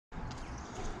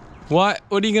What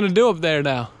are you gonna do up there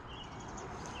now?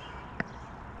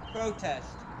 Protest.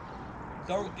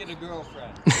 Don't get a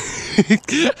girlfriend.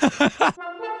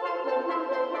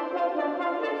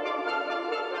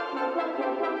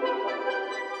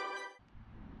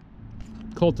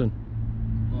 Colton.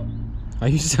 What? Are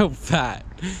you so fat?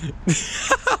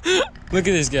 Look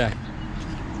at this guy.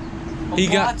 He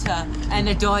got water and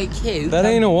a Diet Coke. that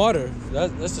ain't a water.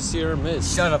 That's a Sierra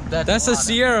Mist. Shut up. That's a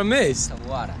Sierra Mist. That's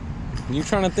water. You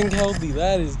trying to think healthy?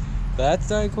 That's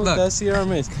Diet Coke. That's Sierra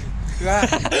Mist.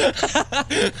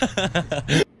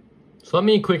 So let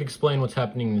me quick explain what's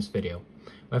happening in this video.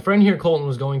 My friend here, Colton,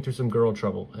 was going through some girl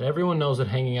trouble, and everyone knows that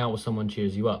hanging out with someone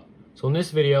cheers you up. So in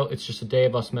this video, it's just a day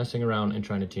of us messing around and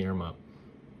trying to cheer him up.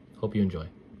 Hope you enjoy.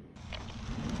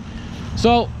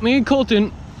 So me and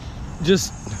Colton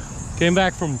just came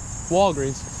back from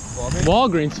Walgreens.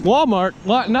 Walmart.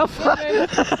 What? No.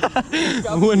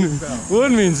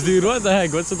 Woodman's, dude. What the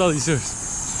heck? What's with all these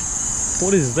stores?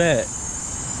 What is that?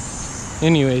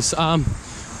 Anyways,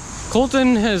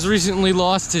 Colton has recently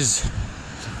lost his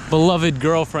beloved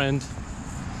girlfriend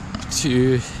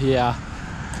to,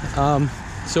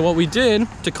 so what we did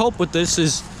to cope with this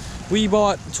is we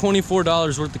bought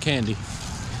 $24 worth of candy.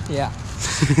 Yeah.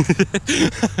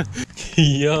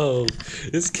 Yo,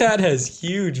 this cat has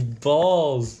huge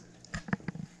balls.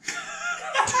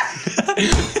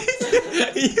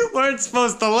 You weren't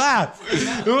supposed to laugh.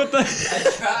 What the? I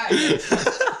tried.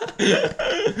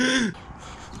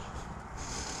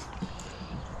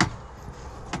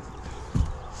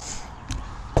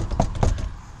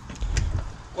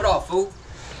 What up, fool?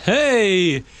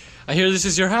 Hey, I hear this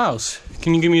is your house.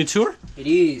 Can you give me a tour? It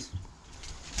is.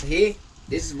 Here,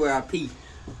 this is where I pee.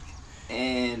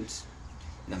 And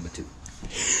number 2.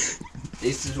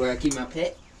 This is where I keep my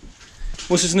pet,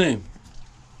 What's his name?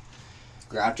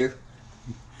 Groucher.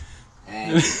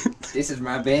 And this is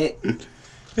my bed.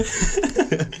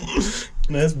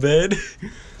 Nice bed.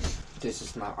 This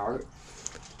is my art.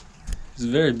 It's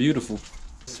very beautiful.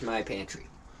 This is my pantry.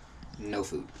 No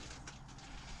food.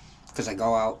 Because I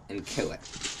go out and kill it.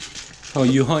 Oh,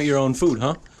 you hunt your own food,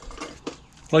 huh?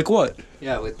 Like what?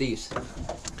 Yeah, with these.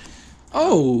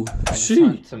 Oh, I just she.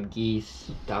 hunt some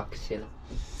geese, ducks, you know.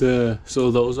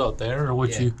 So those out there, or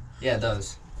what Yeah. you? Yeah,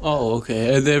 those. Oh,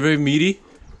 okay. Are they very meaty?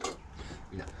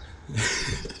 No.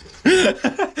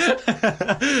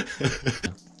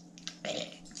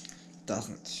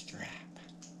 Doesn't strap.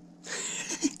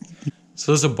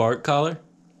 So there's a bark collar?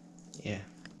 Yeah.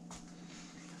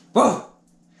 Whoa!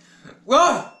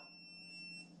 Whoa!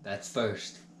 That's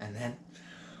first. And then,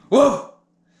 whoa!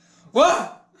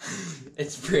 Whoa!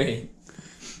 It's pretty.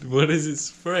 What is it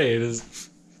spray? It is.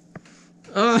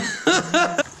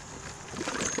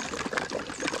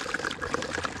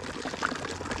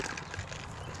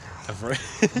 What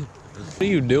are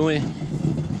you doing?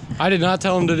 I did not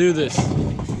tell him to do this.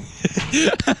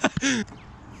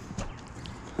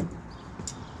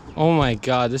 Oh my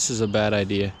god, this is a bad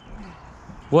idea.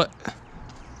 What?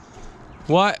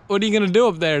 What are you gonna do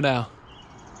up there now?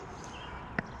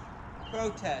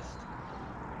 Protest.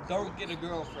 Don't get a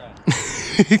girlfriend.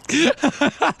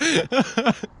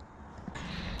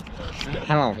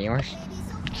 Hello, viewers.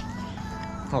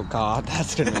 Oh god,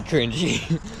 that's gonna be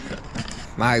cringy.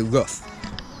 My roof.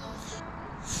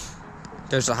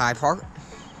 There's a high part.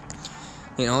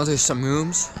 You know, there's some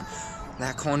rooms.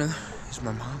 That corner is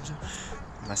my mom's room.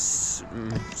 My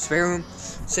spare room,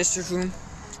 sister's room,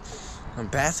 my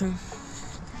bathroom.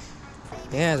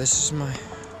 Yeah, this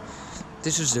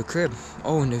is the crib.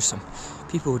 Oh, and there's some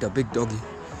people with a big doggy.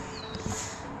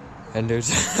 And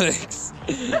there's Alex.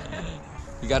 You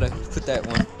gotta put that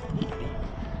one.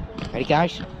 Ready,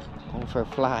 guys? Going for a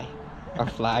fly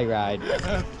ride.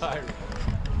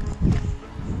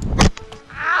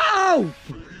 Ow!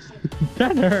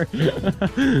 That hurt.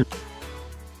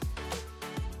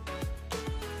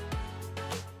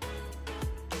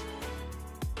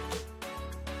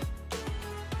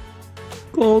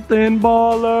 Coltan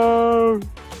baller.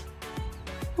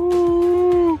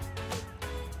 Woo.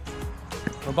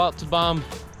 We're about to bomb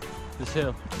this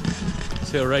hill.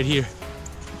 This hill right here.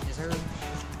 Yes, sir.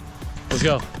 Let's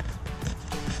go.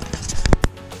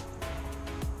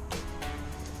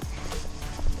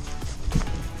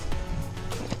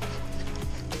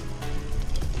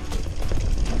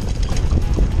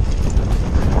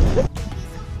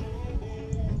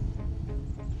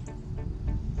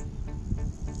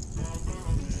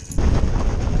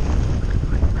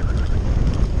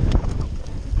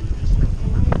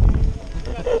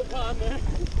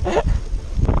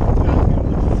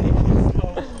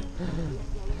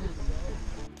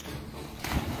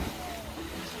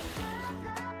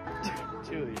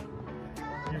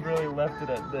 really left it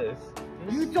at this.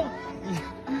 You don't.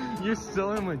 You're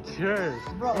so immature.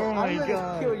 Bro, oh my I'm gonna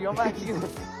god. kill you. I'm actually gonna...